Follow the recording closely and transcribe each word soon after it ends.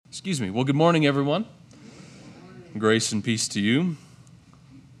Well, good morning, everyone. Grace and peace to you.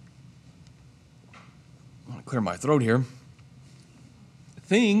 I want to clear my throat here.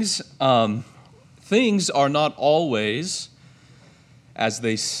 Things are not always as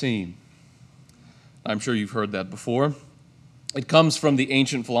they seem. I'm sure you've heard that before. It comes from the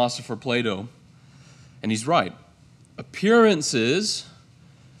ancient philosopher Plato, and he's right. Appearances,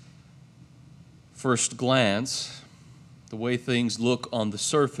 first glance, the way things look on the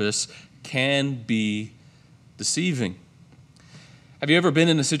surface, can be deceiving. Have you ever been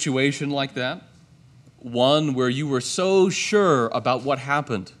in a situation like that? One where you were so sure about what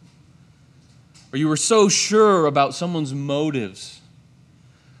happened, or you were so sure about someone's motives,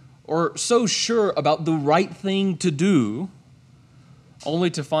 or so sure about the right thing to do, only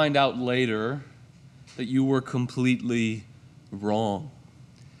to find out later that you were completely wrong,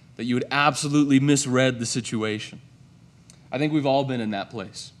 that you had absolutely misread the situation. I think we've all been in that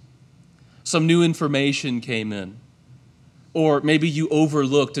place. Some new information came in, or maybe you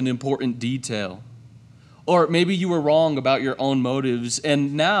overlooked an important detail, or maybe you were wrong about your own motives,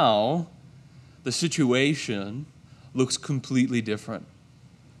 and now the situation looks completely different.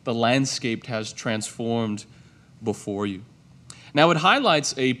 The landscape has transformed before you. Now, it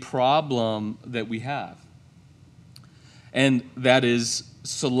highlights a problem that we have, and that is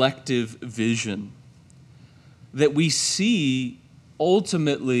selective vision. That we see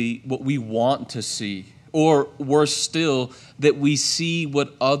ultimately what we want to see, or worse still, that we see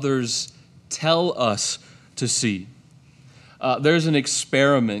what others tell us to see. There's an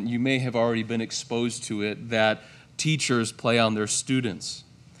experiment, you may have already been exposed to it, that teachers play on their students.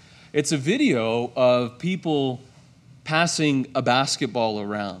 It's a video of people passing a basketball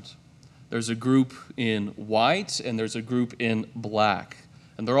around. There's a group in white and there's a group in black.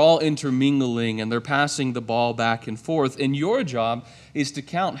 And they're all intermingling and they're passing the ball back and forth. And your job is to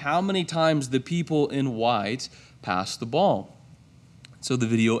count how many times the people in white pass the ball. So the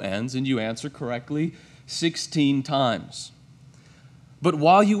video ends and you answer correctly 16 times. But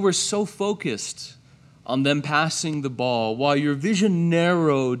while you were so focused on them passing the ball, while your vision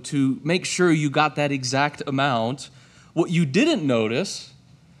narrowed to make sure you got that exact amount, what you didn't notice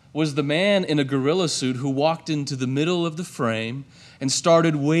was the man in a gorilla suit who walked into the middle of the frame and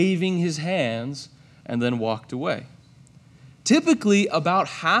started waving his hands and then walked away. Typically, about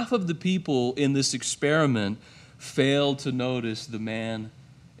half of the people in this experiment failed to notice the man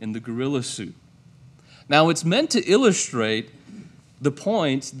in the gorilla suit. Now, it's meant to illustrate the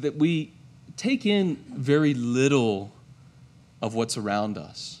point that we take in very little of what's around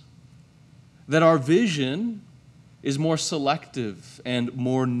us. That our vision is more selective and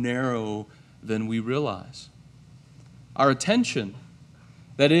more narrow than we realize. Our attention,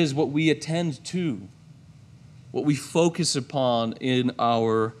 that is, what we attend to, what we focus upon in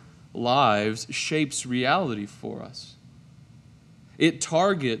our lives, shapes reality for us. It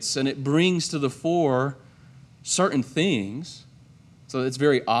targets and it brings to the fore certain things, so it's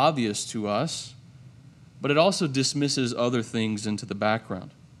very obvious to us, but it also dismisses other things into the background.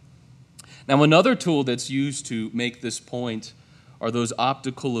 Now, another tool that's used to make this point are those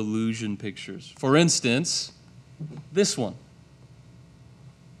optical illusion pictures. For instance, this one.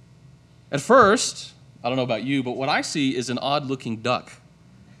 At first, I don't know about you, but what I see is an odd-looking duck.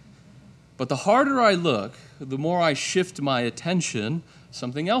 But the harder I look, the more I shift my attention,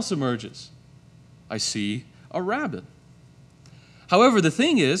 something else emerges. I see a rabbit. However, the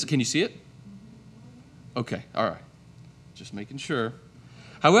thing is, can you see it? Okay, all right. Just making sure.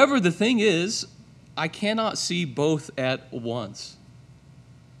 However, the thing is, I cannot see both at once.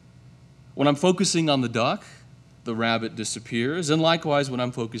 When I'm focusing on the duck, the rabbit disappears, and likewise, when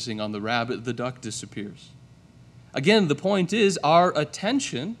I'm focusing on the rabbit, the duck disappears. Again, the point is our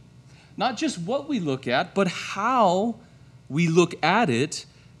attention, not just what we look at, but how we look at it,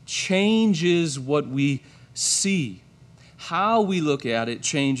 changes what we see. How we look at it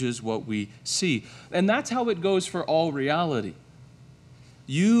changes what we see. And that's how it goes for all reality.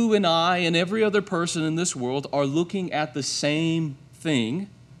 You and I and every other person in this world are looking at the same thing,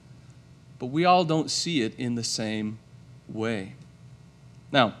 but we all don't see it in the same way.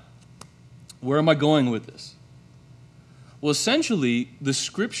 Now, where am I going with this? Well, essentially, the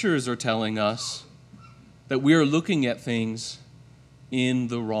scriptures are telling us that we are looking at things in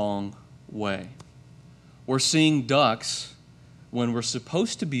the wrong way. We're seeing ducks when we're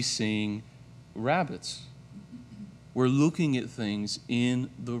supposed to be seeing rabbits. We're looking at things in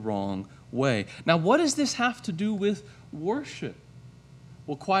the wrong way. Now, what does this have to do with worship?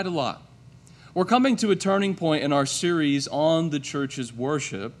 Well, quite a lot. We're coming to a turning point in our series on the church's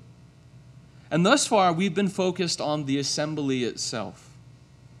worship, and thus far we've been focused on the assembly itself.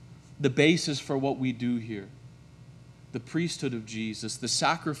 the basis for what we do here. The priesthood of Jesus, the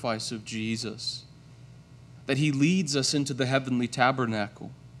sacrifice of Jesus, that he leads us into the heavenly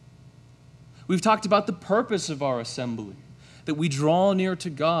tabernacle. We've talked about the purpose of our assembly, that we draw near to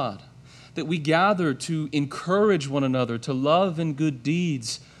God, that we gather to encourage one another, to love and good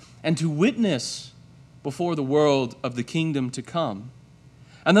deeds, and to witness before the world of the kingdom to come.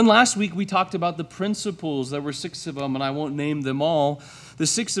 And then last week we talked about the principles. There were 6 of them, and I won't name them all. The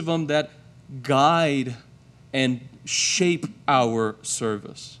 6 of them that guide and shape our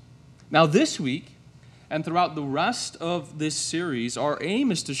service. Now this week, and throughout the rest of this series, our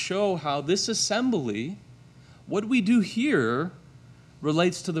aim is to show how this assembly, what we do here,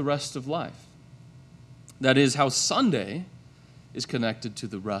 relates to the rest of life. That is, how Sunday is connected to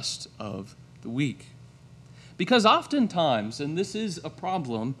the rest of the week. Because oftentimes, and this is a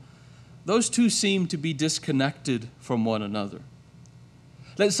problem, those two seem to be disconnected from one another.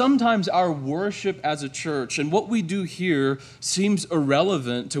 That sometimes our worship as a church and what we do here seems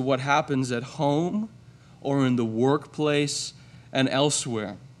irrelevant to what happens at home or in the workplace and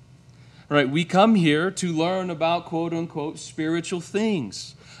elsewhere. Right? We come here to learn about quote-unquote spiritual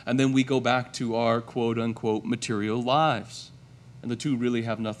things, and then we go back to our quote-unquote material lives. And the two really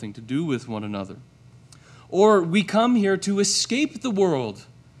have nothing to do with one another. Or we come here to escape the world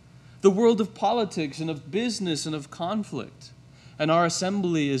of politics and of business and of conflict. And our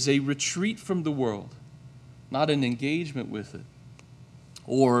assembly is a retreat from the world, not an engagement with it.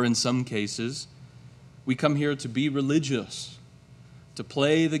 Or in some cases, we come here to be religious, to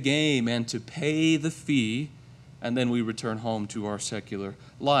play the game and to pay the fee, and then we return home to our secular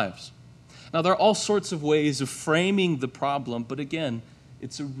lives. Now, there are all sorts of ways of framing the problem, but again,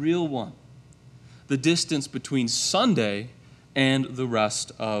 it's a real one. The distance between Sunday and the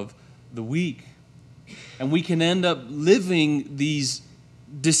rest of the week. And we can end up living these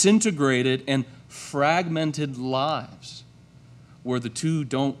disintegrated and fragmented lives where the two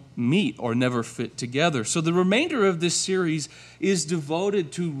don't meet or never fit together. So the remainder of this series is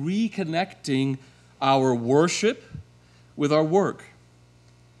devoted to reconnecting our worship with our work.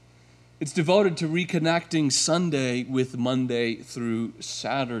 It's devoted to reconnecting Sunday with Monday through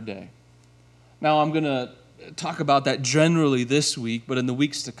Saturday. Now, I'm going to talk about that generally this week, but in the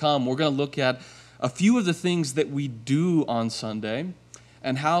weeks to come, we're going to look at a few of the things that we do on Sunday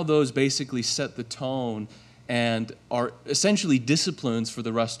and how those basically set the tone and are essentially disciplines for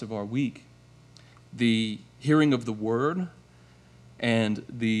the rest of our week. The hearing of the Word and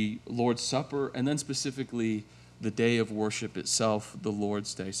the Lord's Supper, and then specifically the day of worship itself, the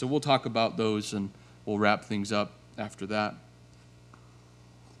Lord's Day. So we'll talk about those and we'll wrap things up after that.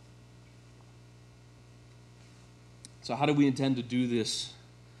 So how do we intend to do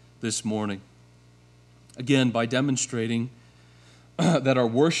this morning? Again, by demonstrating that our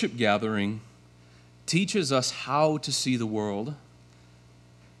worship gathering teaches us how to see the world,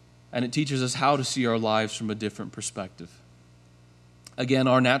 and it teaches us how to see our lives from a different perspective. Again,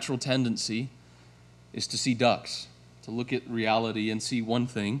 our natural tendency is to see ducks, to look at reality and see one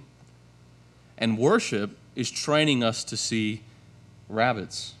thing, and worship is training us to see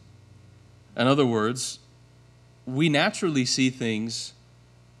rabbits. In other words, we naturally see things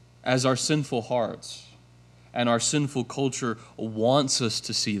as our sinful hearts and our sinful culture wants us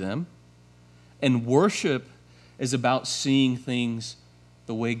to see them. And worship is about seeing things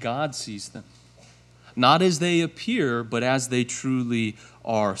the way God sees them. Not as they appear, but as they truly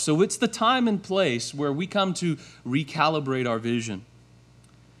are. So it's the time and place where we come to recalibrate our vision.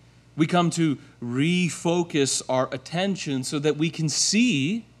 We come to refocus our attention so that we can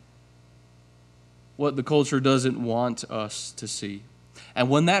see what the culture doesn't want us to see. And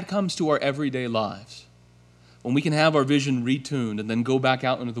when that comes to our everyday lives, when we can have our vision retuned and then go back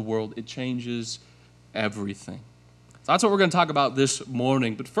out into the world, it changes everything. So that's what we're going to talk about this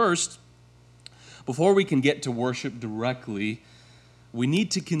morning. But first, before we can get to worship directly, we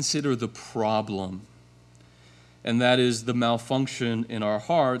need to consider the problem. And that is the malfunction in our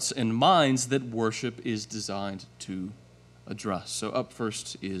hearts and minds that worship is designed to address. So up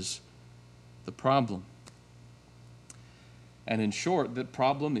first is the problem. And in short, that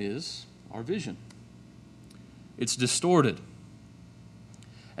problem is our vision. It's distorted.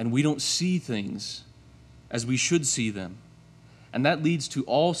 And we don't see things as we should see them. And that leads to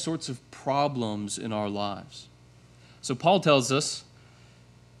all sorts of problems in our lives. So Paul tells us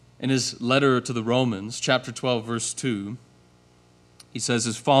in his letter to the Romans, chapter 12, verse 2, he says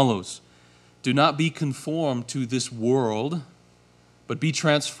as follows, "Do not be conformed to this world, but be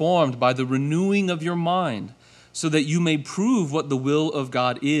transformed by the renewing of your mind, so that you may prove what the will of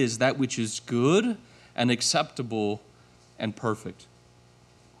God is, that which is good and acceptable and perfect."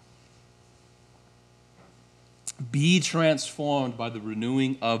 Be transformed by the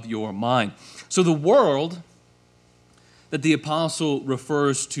renewing of your mind. So the world that the apostle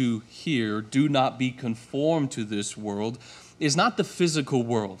refers to here, do not be conformed to this world, is not the physical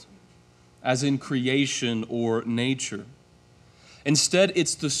world, as in creation or nature. Instead,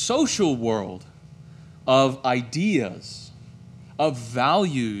 it's the social world of ideas, of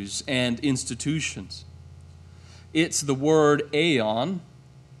values and institutions. It's the word aeon,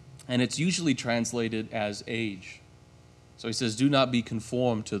 and it's usually translated as age. So he says, do not be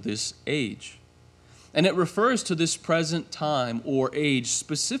conformed to this age. And it refers to this present time or age,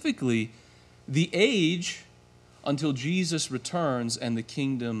 specifically the age until Jesus returns and the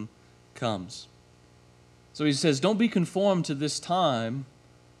kingdom comes. So he says, don't be conformed to this time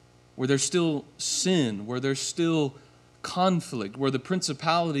where there's still sin, where there's still conflict, where the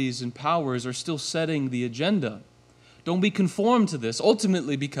principalities and powers are still setting the agenda. Don't be conformed to this,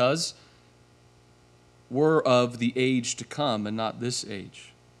 ultimately because we're of the age to come and not this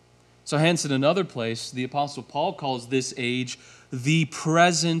age. So hence, in another place, the Apostle Paul calls this age the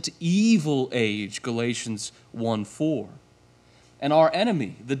present evil age, Galatians 1:4. And our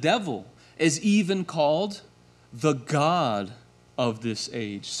enemy, the devil, is even called the god of this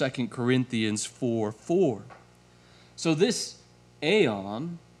age, 2 Corinthians 4:4. So this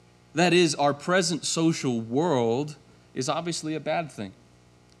aeon, that is our present social world, is obviously a bad thing.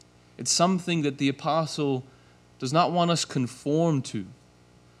 It's something that the apostle does not want us conformed to.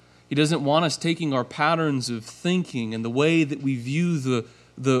 He doesn't want us taking our patterns of thinking and the way that we view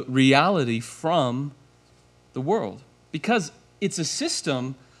the reality from the world, because it's a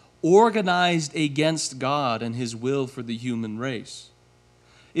system organized against God and His will for the human race.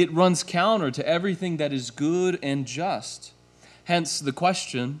 It runs counter to everything that is good and just. Hence the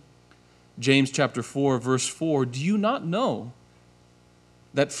question, James chapter 4, verse 4, do you not know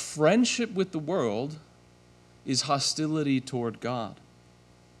that friendship with the world is hostility toward God?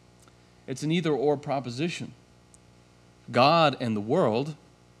 It's an either-or proposition. God and the world,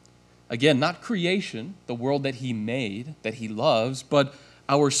 again, not creation, the world that He made, that He loves, but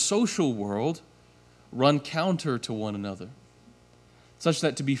our social world, run counter to one another, such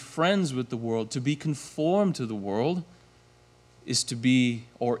that to be friends with the world, to be conformed to the world, is to be,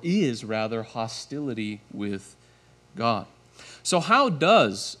 or is rather, hostility with God. So how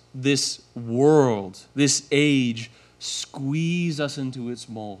does this world, this age, squeeze us into its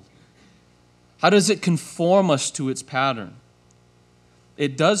mold? How does it conform us to its pattern?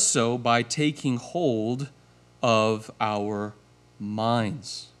 It does so by taking hold of our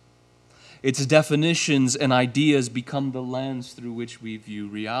minds. Its definitions and ideas become the lens through which we view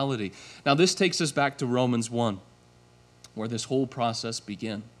reality. Now, this takes us back to Romans 1, where this whole process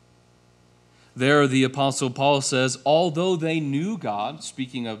began. There, the Apostle Paul says, although they knew God,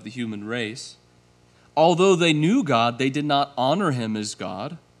 speaking of the human race, although they knew God, they did not honor Him as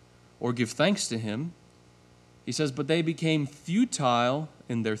God or give thanks to Him. He says, but they became futile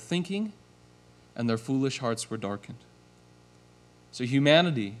in their thinking, and their foolish hearts were darkened. So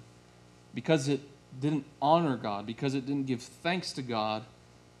humanity, because it didn't honor God, because it didn't give thanks to God,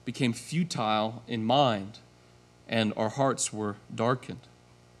 became futile in mind, and our hearts were darkened.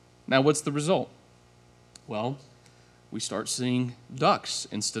 Now, what's the result? Well, we start seeing ducks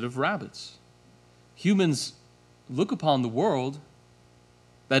instead of rabbits. Humans look upon the world,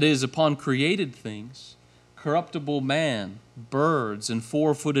 that is, upon created things, corruptible man, birds, and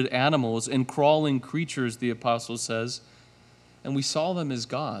four-footed animals, and crawling creatures, the apostle says, and we saw them as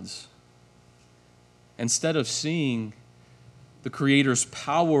gods. Instead of seeing the Creator's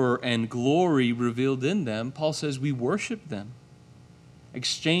power and glory revealed in them, Paul says we worship them,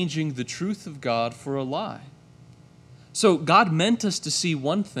 exchanging the truth of God for a lie. So God meant us to see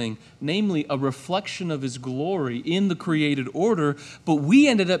one thing, namely a reflection of His glory in the created order, but we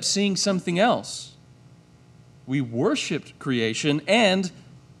ended up seeing something else. We worshiped creation, and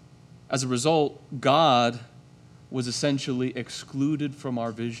as a result, God was essentially excluded from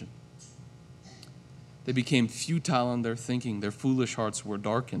our vision. They became futile in their thinking. Their foolish hearts were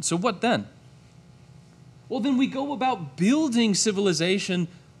darkened. So what then? Well, then we go about building civilization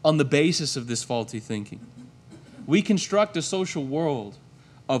on the basis of this faulty thinking. We construct a social world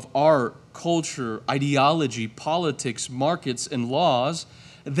of art, culture, ideology, politics, markets, and laws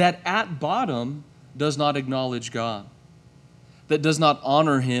that at bottom does not acknowledge God, that does not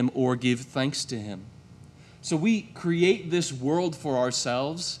honor Him or give thanks to Him. So we create this world for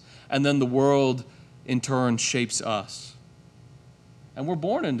ourselves, and then the world in turn shapes us. And we're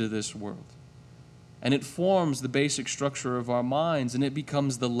born into this world. And it forms the basic structure of our minds, and it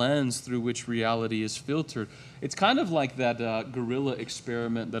becomes the lens through which reality is filtered. It's kind of like that gorilla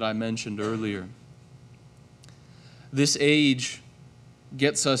experiment that I mentioned earlier. This age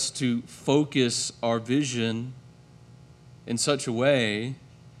gets us to focus our vision in such a way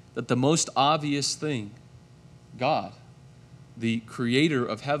that the most obvious thing, God, the creator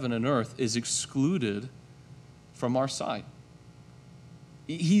of heaven and earth, is excluded from our sight.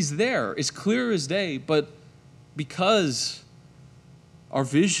 He's there, it's clear as day, but because our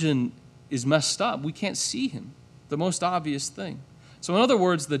vision is messed up, we can't see him, the most obvious thing. So in other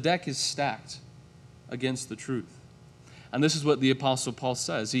words, the deck is stacked against the truth. And this is what the Apostle Paul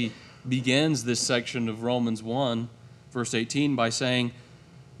says. He begins this section of Romans 1, verse 18, by saying,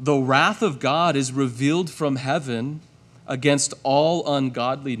 "The wrath of God is revealed from heaven against all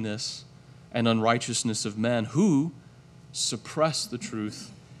ungodliness and unrighteousness of men who suppress the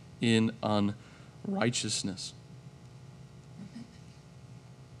truth in unrighteousness."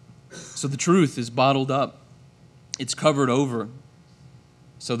 So the truth is bottled up. It's covered over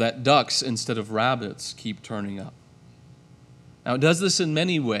so that ducks instead of rabbits keep turning up. Now, it does this in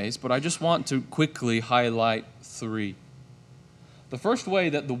many ways, but I just want to quickly highlight three. The first way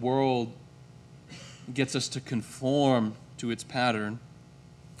that the world gets us to conform to its pattern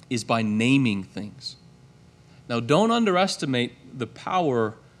is by naming things. Now, don't underestimate the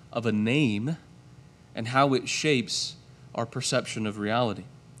power of a name and how it shapes our perception of reality.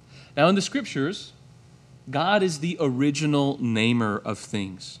 Now, in the Scriptures, God is the original namer of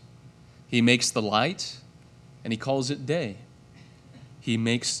things. He makes the light, and he calls it day. He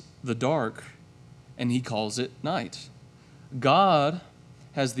makes the dark, and he calls it night. God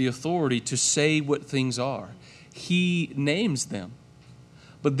has the authority to say what things are. He names them.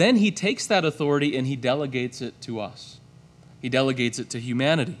 But then he takes that authority and he delegates it to us. He delegates it to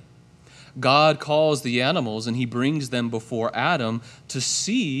humanity. God calls the animals and he brings them before Adam to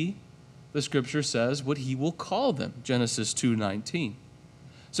see, the Scripture says, what he will call them, Genesis 2:19.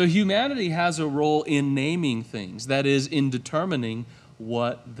 So humanity has a role in naming things, that is, in determining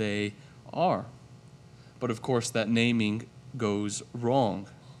what they are. But of course, that naming goes wrong.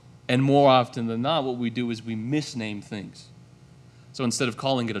 And more often than not, what we do is we misname things. So instead of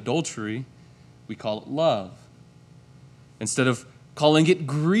calling it adultery, we call it love. Instead of calling it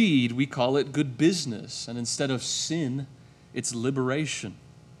greed, we call it good business. And instead of sin, it's liberation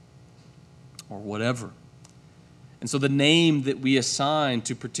or whatever. And so the name that we assign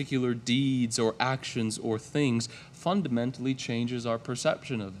to particular deeds or actions or things fundamentally changes our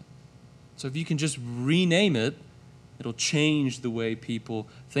perception of it. So if you can just rename it, it'll change the way people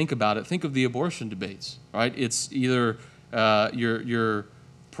think about it. Think of the abortion debates, right? It's either you're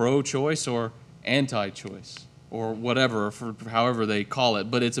pro-choice or anti-choice or whatever, for however they call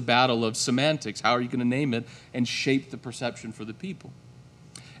it. But it's a battle of semantics. How are you going to name it and shape the perception for the people?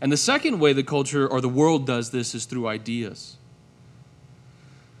 And the second way the culture or the world does this is through ideas.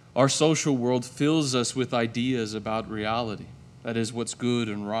 Our social world fills us with ideas about reality. That is, what's good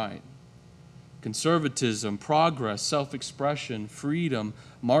and right. Conservatism, progress, self-expression, freedom,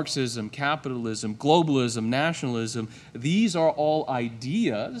 Marxism, capitalism, globalism, nationalism, these are all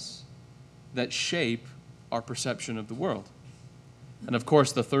ideas that shape our perception of the world. And of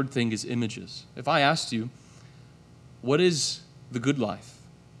course, the third thing is images. If I asked you, what is the good life?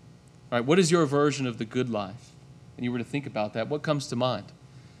 Right, what is your version of the good life? And you were to think about that, what comes to mind?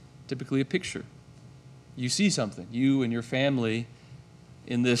 Typically a picture. You see something, you and your family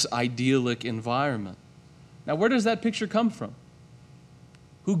in this idyllic environment. Now, where does that picture come from?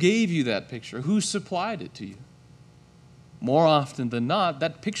 Who gave you that picture? Who supplied it to you? More often than not,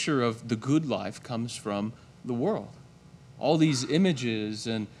 that picture of the good life comes from the world. All these images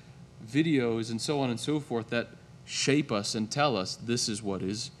and videos and so on and so forth that shape us and tell us this is what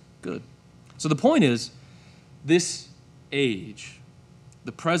is good. So the point is, this age,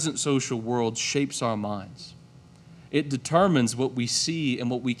 the present social world, shapes our minds. It determines what we see and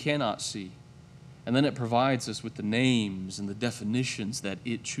what we cannot see. And then it provides us with the names and the definitions that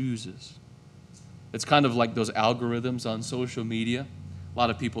it chooses. It's kind of like those algorithms on social media. A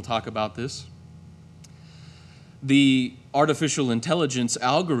lot of people talk about this. The artificial intelligence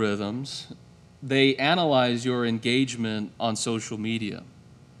algorithms, they analyze your engagement on social media.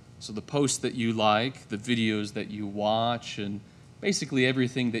 So the posts that you like, the videos that you watch, and basically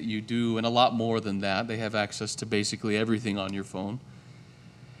everything that you do, and a lot more than that. They have access to basically everything on your phone.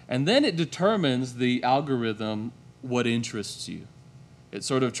 And then it determines, the algorithm, what interests you. It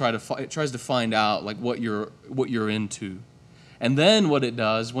sort of tries to find out like what you're into. And then what it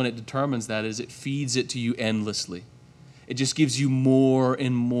does when it determines that is it feeds it to you endlessly. It just gives you more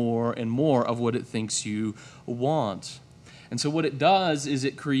and more and more of what it thinks you want. And so what it does is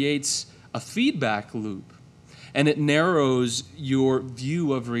it creates a feedback loop. and it narrows your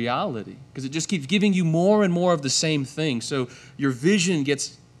view of reality because it just keeps giving you more and more of the same thing. So your vision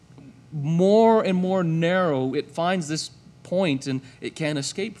gets more and more narrow. It finds this point and it can't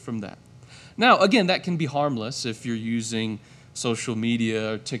escape from that. Now, again, that can be harmless if you're using social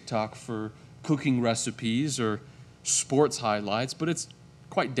media or TikTok for cooking recipes or sports highlights, but it's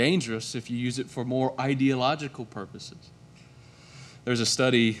quite dangerous if you use it for more ideological purposes. There's a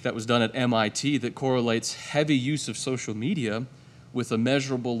study that was done at MIT that correlates heavy use of social media with a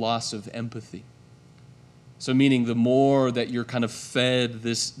measurable loss of empathy. So meaning the more that you're kind of fed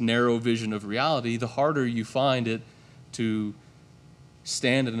this narrow vision of reality, the harder you find it to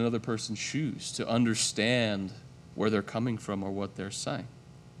stand in another person's shoes, to understand where they're coming from or what they're saying.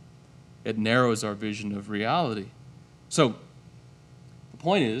 It narrows our vision of reality. So the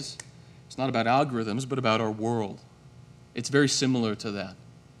point is, it's not about algorithms, but about our world. It's very similar to that.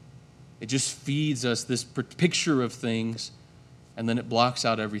 It just feeds us this picture of things, and then it blocks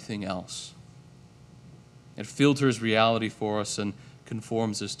out everything else. It filters reality for us and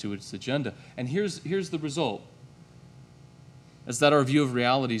conforms us to its agenda. And here's the result. Is that our view of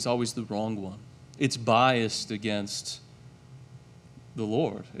reality is always the wrong one. It's biased against the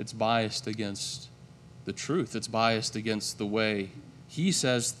Lord. It's biased against the truth. It's biased against the way He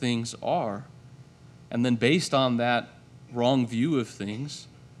says things are. And then based on that wrong view of things,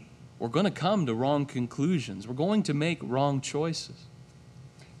 we're going to come to wrong conclusions. We're going to make wrong choices.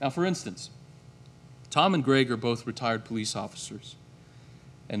 Now, for instance, Tom and Greg are both retired police officers,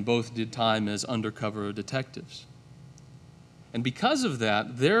 and both did time as undercover detectives. And because of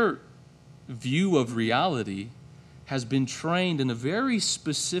that, their view of reality has been trained in a very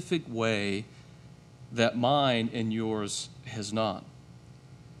specific way that mine and yours has not.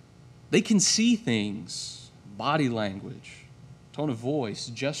 They can see things, body language, tone of voice,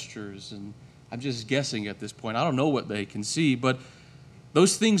 gestures, and I'm just guessing at this point. I don't know what they can see, but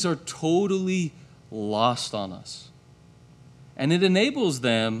those things are totally lost on us. And it enables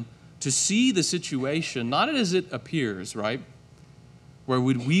them to see the situation not as it appears, right? Where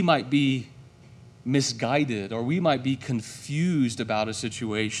we might be misguided or we might be confused about a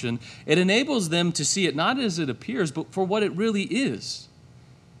situation. It enables them to see it not as it appears, but for what it really is.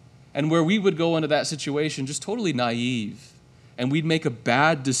 And where we would go into that situation just totally naive, and we'd make a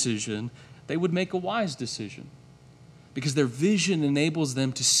bad decision, they would make a wise decision. Because their vision enables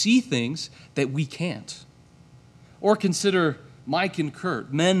them to see things that we can't. Or consider Mike and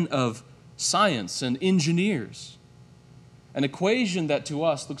Kurt, men of science and engineers. An equation that to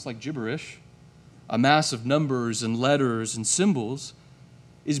us looks like gibberish, a mass of numbers and letters and symbols,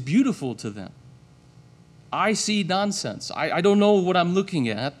 is beautiful to them. I see nonsense. I don't know what I'm looking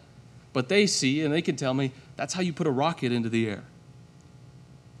at, but they see and they can tell me that's how you put a rocket into the air.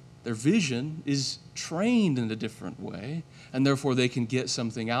 Their vision is trained in a different way, and therefore they can get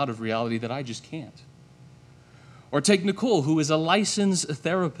something out of reality that I just can't. Or take Nicole, who is a licensed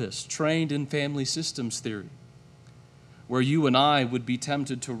therapist trained in family systems theory, where you and I would be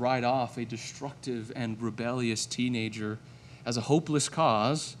tempted to write off a destructive and rebellious teenager as a hopeless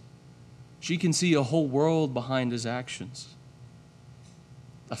cause. She can see a whole world behind his actions,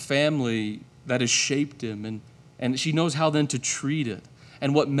 a family that has shaped him, and she knows how then to treat it,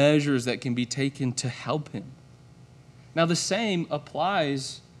 and what measures that can be taken to help him. Now, the same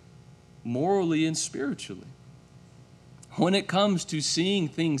applies morally and spiritually. When it comes to seeing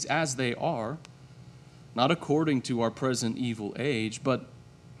things as they are, not according to our present evil age, but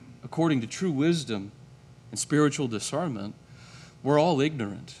according to true wisdom and spiritual discernment, we're all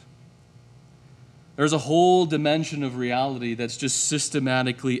ignorant. There's a whole dimension of reality that's just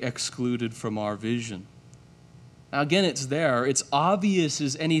systematically excluded from our vision. Now, again, it's there. It's obvious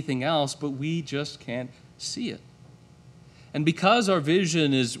as anything else, but we just can't see it. And because our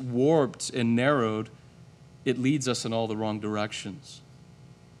vision is warped and narrowed, it leads us in all the wrong directions.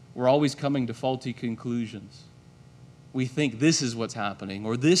 We're always coming to faulty conclusions. We think this is what's happening,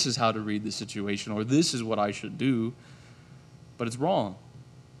 or this is how to read the situation, or this is what I should do, but it's wrong.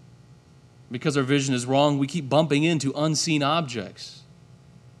 Because our vision is wrong, we keep bumping into unseen objects,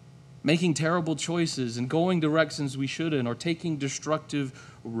 making terrible choices and going directions we shouldn't, or taking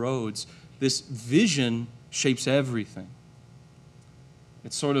destructive roads. This vision shapes everything.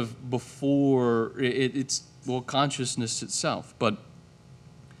 It's sort of before, it's consciousness itself, but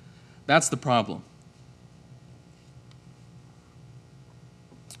that's the problem.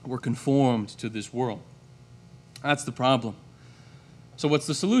 We're conformed to this world. That's the problem. So what's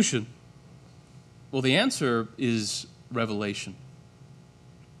the solution? Well, the answer is revelation.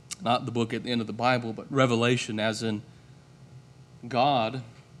 Not the book at the end of the Bible, but revelation, as in God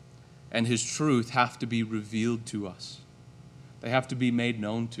and His truth have to be revealed to us. They have to be made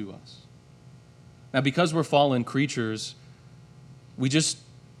known to us. Now, because we're fallen creatures, we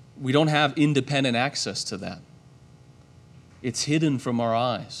don't have independent access to that. It's hidden from our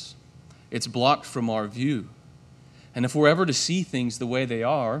eyes. It's blocked from our view. And if we're ever to see things the way they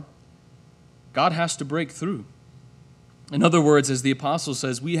are, God has to break through. In other words, as the apostle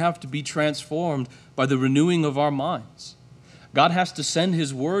says, we have to be transformed by the renewing of our minds. God has to send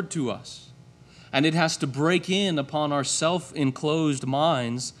His word to us, and it has to break in upon our self-enclosed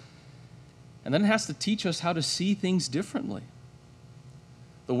minds, and then it has to teach us how to see things differently.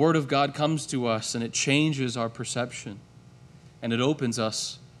 The word of God comes to us, and it changes our perception, and it opens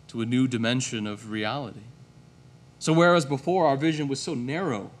us to a new dimension of reality. So whereas before our vision was so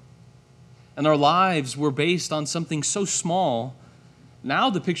narrow, and our lives were based on something so small, now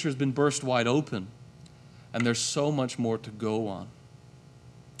the picture has been burst wide open, and there's so much more to go on.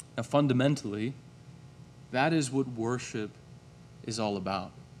 Now, fundamentally, that is what worship is all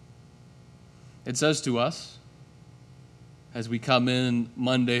about. It says to us, as we come in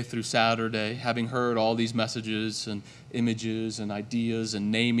Monday through Saturday, having heard all these messages and images and ideas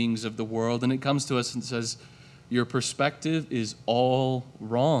and namings of the world, and it comes to us and says, your perspective is all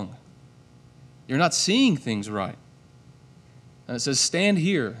wrong. You're not seeing things right. And it says, stand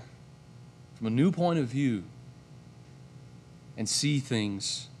here from a new point of view and see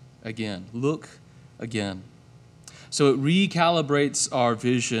things again. Look again. So it recalibrates our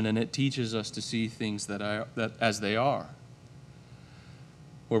vision, and it teaches us to see things that as they are.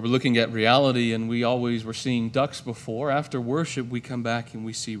 Where we're looking at reality and we always were seeing ducks before, after worship we come back and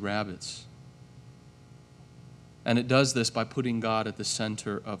we see rabbits. And it does this by putting God at the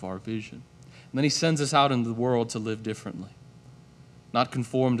center of our vision. And then He sends us out into the world to live differently. Not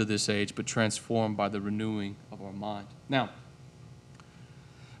conformed to this age, but transformed by the renewing of our mind. Now,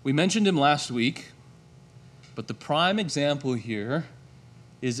 we mentioned him last week, but the prime example here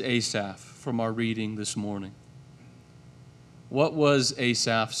is Asaph from our reading this morning. What was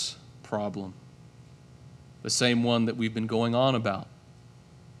Asaph's problem? The same one that we've been going on about.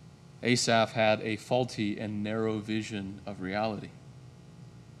 Asaph had a faulty and narrow vision of reality.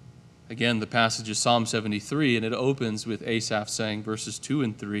 Again, the passage is Psalm 73, and it opens with Asaph saying, verses 2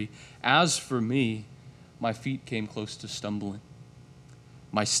 and 3, "As for me, my feet came close to stumbling.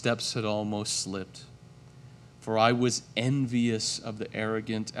 My steps had almost slipped. For I was envious of the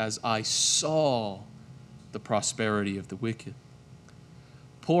arrogant as I saw the prosperity of the wicked."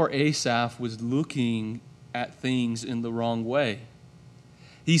 Poor Asaph was looking at things in the wrong way.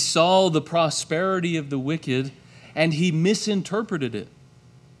 He saw the prosperity of the wicked, and he misinterpreted it.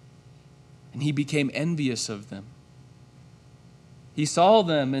 And he became envious of them. He saw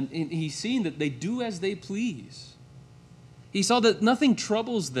them, and he's seen that they do as they please. He saw that nothing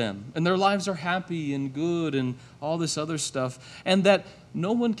troubles them, and their lives are happy and good and all this other stuff, and that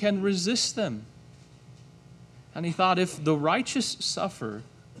no one can resist them. And he thought, if the righteous suffer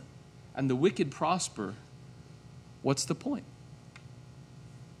and the wicked prosper, what's the point?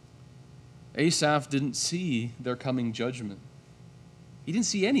 Asaph didn't see their coming judgment. He didn't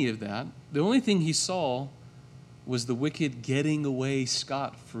see any of that. The only thing he saw was the wicked getting away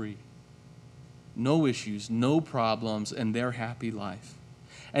scot-free. No issues, no problems, and their happy life.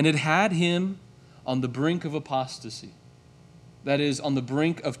 And it had him on the brink of apostasy. That is, on the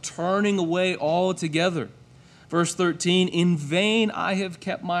brink of turning away altogether. Verse 13, "In vain I have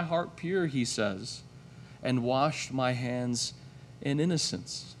kept my heart pure," he says, "and washed my hands in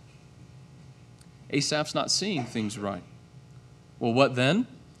innocence." Asaph's not seeing things right. Well, what then?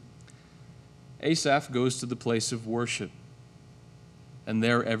 Asaph goes to the place of worship, and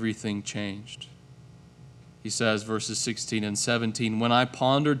there everything changed. He says, verses 16 and 17, "When I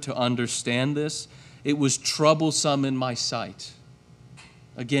pondered to understand this, it was troublesome in my sight."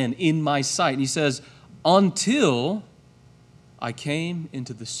 Again, in my sight. And he says, "Until I came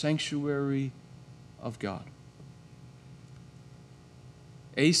into the sanctuary of God."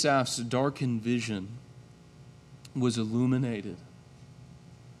 Asaph's darkened vision was illuminated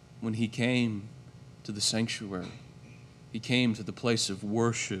when he came to the sanctuary. He came to the place of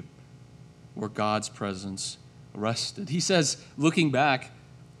worship where God's presence rested. He says, looking back,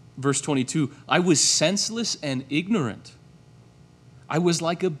 verse 22, "I was senseless and ignorant. I was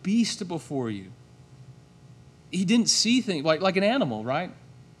like a beast before you." He didn't see things like an animal, right?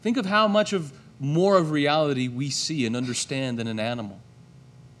 Think of how much of more of reality we see and understand than an animal.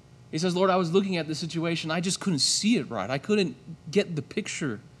 He says, "Lord, I was looking at the situation. I just couldn't see it right. I couldn't get the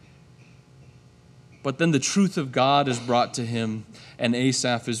picture." But then the truth of God is brought to him, and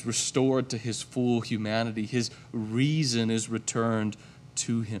Asaph is restored to his full humanity. His reason is returned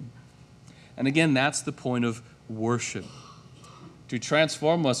to him. And again, that's the point of worship. To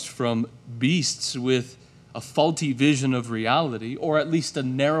transform us from beasts with a faulty vision of reality, or at least a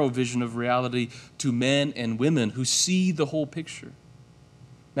narrow vision of reality, to men and women who see the whole picture.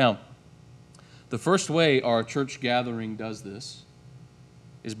 Now, the first way our church gathering does this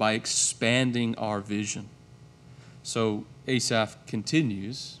is by expanding our vision. So Asaph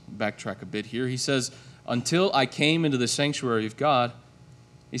continues, backtrack a bit here. He says, until I came into the sanctuary of God,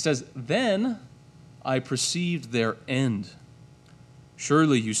 he says, then I perceived their end.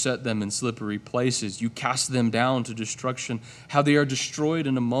 Surely you set them in slippery places. You cast them down to destruction. How they are destroyed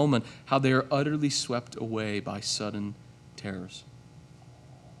in a moment. How they are utterly swept away by sudden terrors.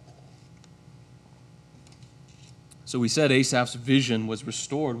 So we said Asaph's vision was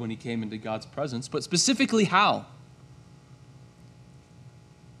restored when he came into God's presence, but specifically how?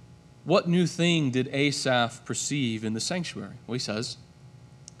 What new thing did Asaph perceive in the sanctuary? Well, he says,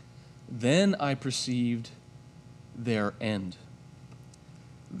 then I perceived their end.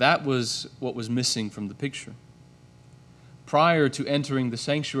 That was what was missing from the picture. Prior to entering the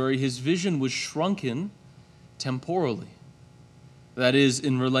sanctuary, his vision was shrunken temporally. That is,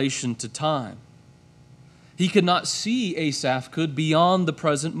 in relation to time. He could not see, Asaph could, beyond the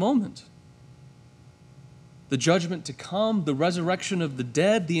present moment. The judgment to come, the resurrection of the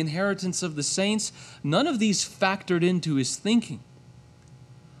dead, the inheritance of the saints, none of these factored into his thinking.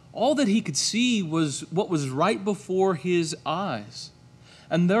 All that he could see was what was right before his eyes.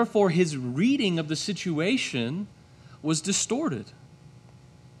 And therefore, his reading of the situation was distorted.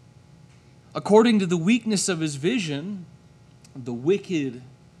 According to the weakness of his vision, the wicked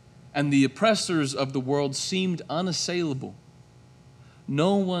and the oppressors of the world seemed unassailable.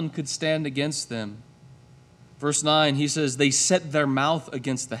 No one could stand against them. Verse 9, he says, they set their mouth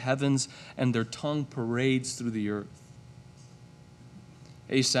against the heavens, and their tongue parades through the earth.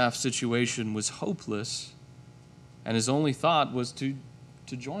 Asaph's situation was hopeless, and his only thought was to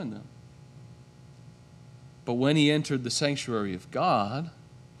join them. But when he entered the sanctuary of God,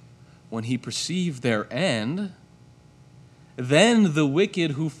 when he perceived their end, then the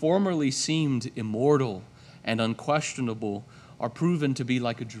wicked who formerly seemed immortal and unquestionable are proven to be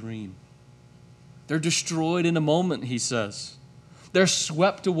like a dream. They're destroyed in a moment, he says. They're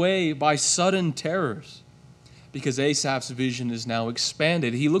swept away by sudden terrors because Asaph's vision is now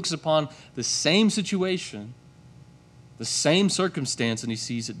expanded. He looks upon the same situation, the same circumstance, and he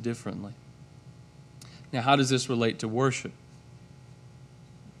sees it differently. Now, how does this relate to worship?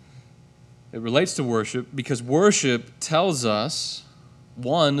 It relates to worship because worship tells us,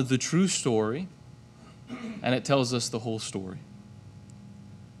 one, the true story, and it tells us the whole story.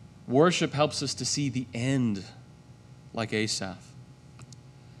 Worship helps us to see the end like Asaph.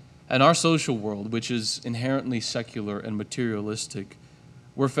 In our social world, which is inherently secular and materialistic,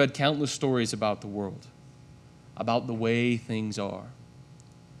 we're fed countless stories about the world, about the way things are.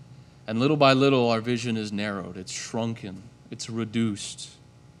 And little by little, our vision is narrowed, it's shrunken, it's reduced.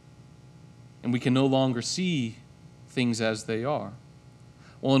 And we can no longer see things as they are.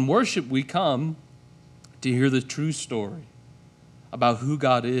 Well, in worship, we come to hear the true story about who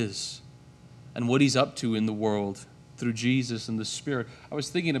God is and what He's up to in the world through Jesus and the Spirit. I was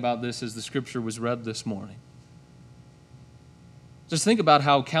thinking about this as the scripture was read this morning. Just think about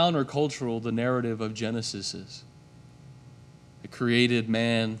how countercultural the narrative of Genesis is. It created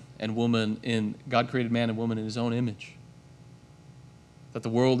man and woman God created man and woman in His own image. That the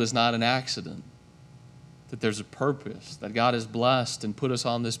world is not an accident. That there's a purpose. That God has blessed and put us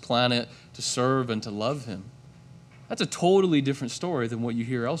on this planet to serve and to love Him. That's a totally different story than what you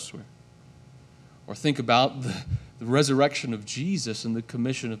hear elsewhere. Or think about the resurrection of Jesus and the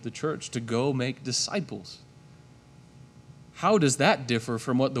commission of the church to go make disciples. How does that differ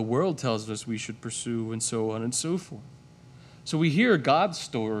from what the world tells us we should pursue, and so on and so forth? So we hear God's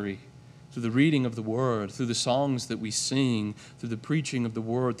story through the reading of the Word, through the songs that we sing, through the preaching of the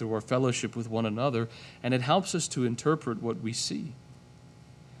Word, through our fellowship with one another, and it helps us to interpret what we see.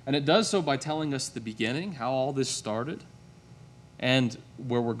 And it does so by telling us the beginning, how all this started, and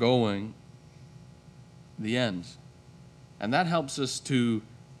where we're going, the end. And that helps us to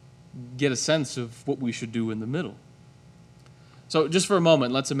get a sense of what we should do in the middle. So just for a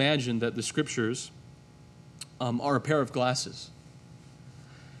moment, let's imagine that the Scriptures are a pair of glasses.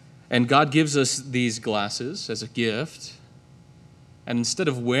 And God gives us these glasses as a gift. And instead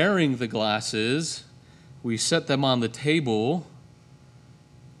of wearing the glasses, we set them on the table.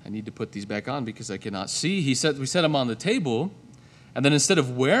 I need to put these back on because I cannot see. We set them on the table. And then instead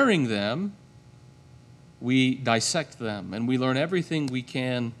of wearing them, we dissect them. And we learn everything we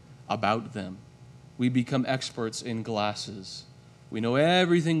can about them. We become experts in glasses We know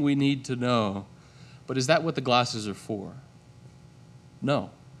everything we need to know. But is that what the glasses are for?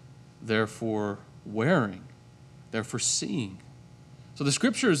 No. They're for wearing. They're for seeing. So the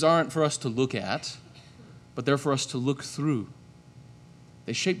Scriptures aren't for us to look at, but they're for us to look through.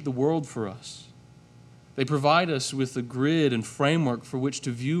 They shape the world for us. They provide us with a grid and framework for which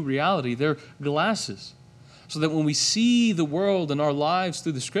to view reality. They're glasses, so that when we see the world and our lives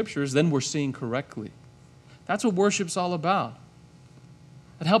through the Scriptures, then we're seeing correctly. That's what worship's all about.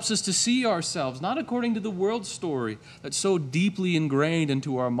 It helps us to see ourselves, not according to the world story that's so deeply ingrained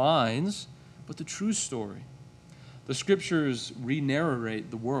into our minds, but the true story. The Scriptures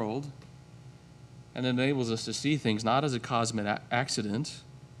re-narrate the world and enables us to see things not as a cosmic accident,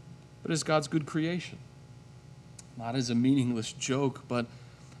 but as God's good creation. Not as a meaningless joke, but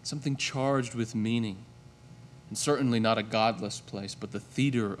something charged with meaning. And certainly not a godless place, but the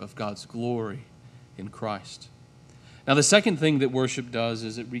theater of God's glory in Christ. Now, the second thing that worship does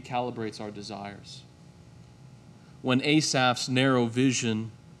is it recalibrates our desires. When Asaph's narrow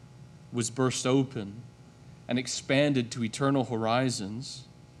vision was burst open and expanded to eternal horizons,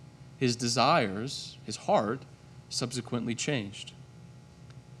 his desires, his heart, subsequently changed.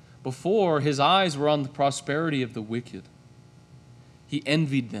 Before, his eyes were on the prosperity of the wicked. He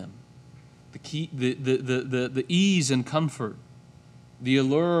envied them, the ease and comfort, the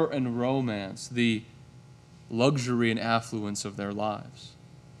allure and romance, the luxury and affluence of their lives.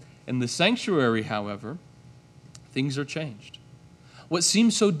 In the sanctuary, however, things are changed. What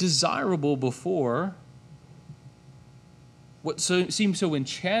seemed so desirable before, seemed so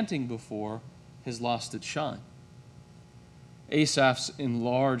enchanting before, has lost its shine. Asaph's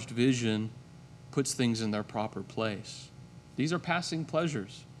enlarged vision puts things in their proper place. These are passing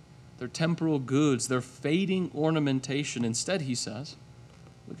pleasures. They're temporal goods. They're fading ornamentation. Instead, he says,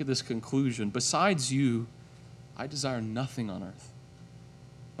 look at this conclusion. Besides you, I desire nothing on earth.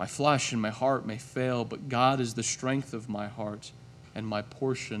 My flesh and my heart may fail, but God is the strength of my heart and my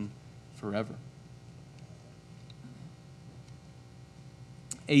portion forever.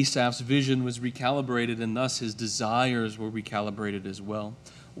 Asaph's vision was recalibrated, and thus his desires were recalibrated as well.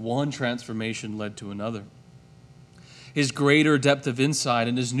 One transformation led to another. His greater depth of insight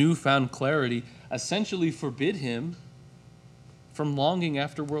and his newfound clarity essentially forbid him from longing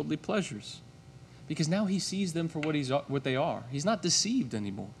after worldly pleasures, because now he sees them for what they are. He's not deceived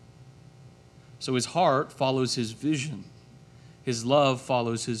anymore. So his heart follows his vision. His love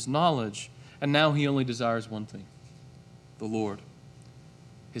follows his knowledge. And now he only desires one thing, the Lord,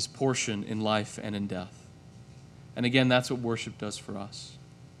 his portion in life and in death. And again, that's what worship does for us.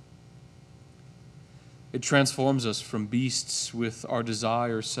 It transforms us from beasts with our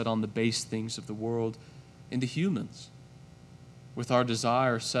desires set on the base things of the world into humans, with our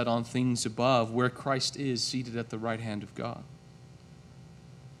desire set on things above, where Christ is seated at the right hand of God.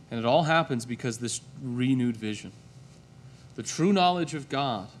 And it all happens because this renewed vision, the true knowledge of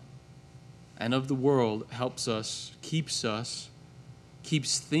God and of the world, helps us, keeps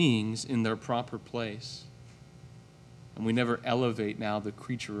things in their proper place. And we never elevate now the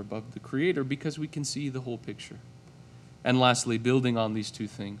creature above the Creator because we can see the whole picture. And lastly, building on these two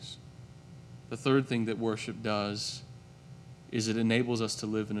things, the third thing that worship does is it enables us to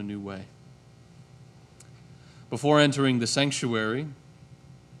live in a new way. Before entering the sanctuary,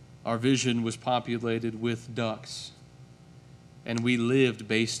 our vision was populated with ducks, and we lived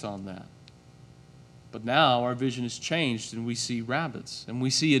based on that. But now our vision has changed, and we see rabbits, and we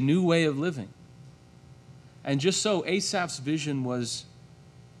see a new way of living. And just so, Asaph's vision was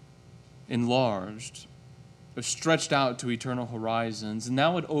enlarged, stretched out to eternal horizons, and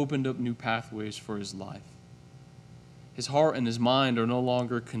now it opened up new pathways for his life. His heart and his mind are no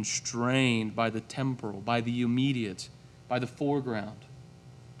longer constrained by the temporal, by the immediate, by the foreground.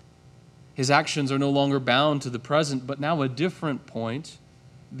 His actions are no longer bound to the present, but now a different point,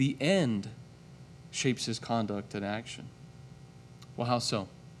 the end, shapes his conduct and action. Well, how so?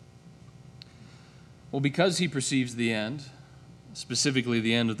 Well, because he perceives the end, specifically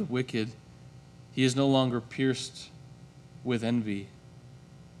the end of the wicked, he is no longer pierced with envy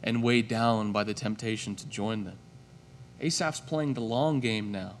and weighed down by the temptation to join them. Asaph's playing the long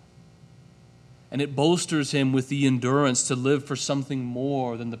game now. And it bolsters him with the endurance to live for something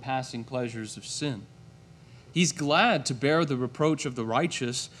more than the passing pleasures of sin. He's glad to bear the reproach of the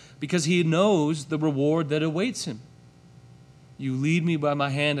righteous because he knows the reward that awaits him. You lead me by my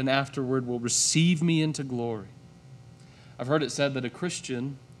hand and afterward will receive me into glory. I've heard it said that a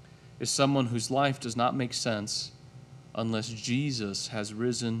Christian is someone whose life does not make sense unless Jesus has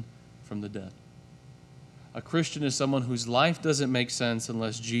risen from the dead. A Christian is someone whose life doesn't make sense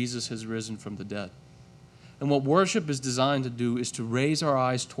unless Jesus has risen from the dead. And what worship is designed to do is to raise our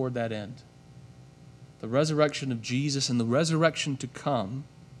eyes toward that end. The resurrection of Jesus and the resurrection to come,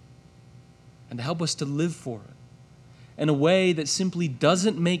 and to help us to live for it in a way that simply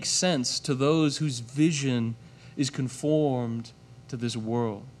doesn't make sense to those whose vision is conformed to this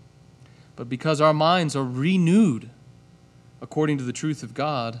world. But because our minds are renewed according to the truth of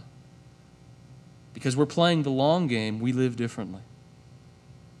God, because we're playing the long game, we live differently.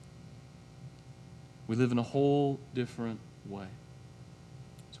 We live in a whole different way.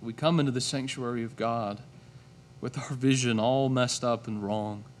 So we come into the sanctuary of God with our vision all messed up and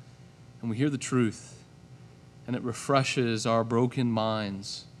wrong, and we hear the truth, and it refreshes our broken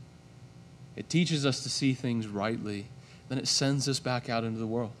minds. It teaches us to see things rightly. Then it sends us back out into the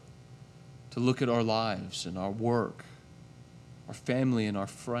world to look at our lives and our work, our family and our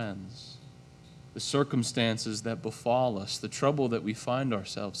friends, the circumstances that befall us, the trouble that we find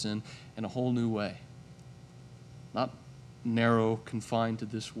ourselves in a whole new way. Not narrow, confined to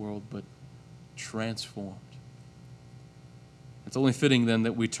this world, but transformed. It's only fitting then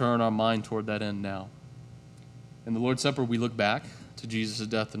that we turn our mind toward that end now. In the Lord's Supper, we look back to Jesus'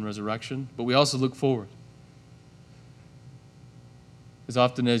 death and resurrection, but we also look forward. As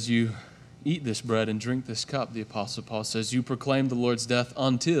often as you eat this bread and drink this cup, the Apostle Paul says, you proclaim the Lord's death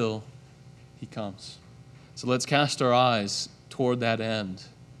until he comes. So let's cast our eyes toward that end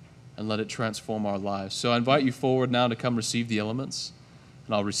and let it transform our lives. So I invite you forward now to come receive the elements,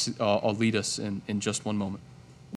 and I'll lead us in just one moment.